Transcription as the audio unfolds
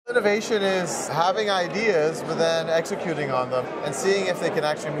Innovation is having ideas, but then executing on them and seeing if they can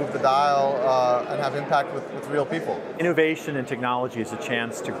actually move the dial and have impact with real people. Innovation and technology is a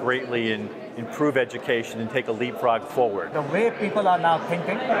chance to greatly improve education and take a leapfrog forward. The way people are now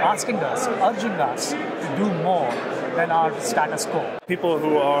thinking, asking us, urging us to do more than our status quo. People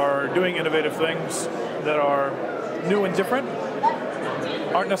who are doing innovative things that are new and different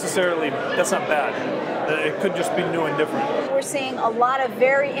aren't necessarily, that's not bad. It could just be new and different. We're seeing a lot of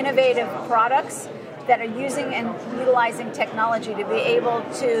very innovative products that are using and utilizing technology to be able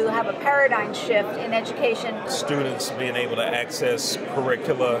to have a paradigm shift in education. Students being able to access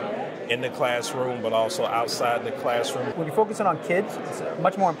curricula in the classroom, but also outside the classroom. When you're focusing on kids, it's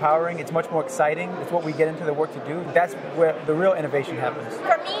much more empowering, it's much more exciting, it's what we get into the work to do. That's where the real innovation happens.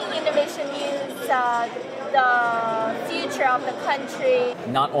 For me, innovation means the future of the country.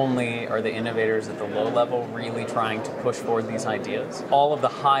 Not only are the innovators at the low level really trying to push forward these ideas, all of the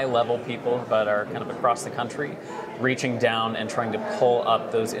high level people that are kind of across the country reaching down and trying to pull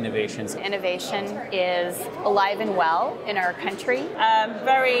up those innovations. Innovation is alive and well in our country.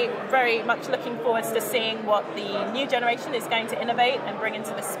 Very, very much looking forward to seeing what the new generation is going to innovate and bring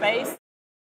into the space.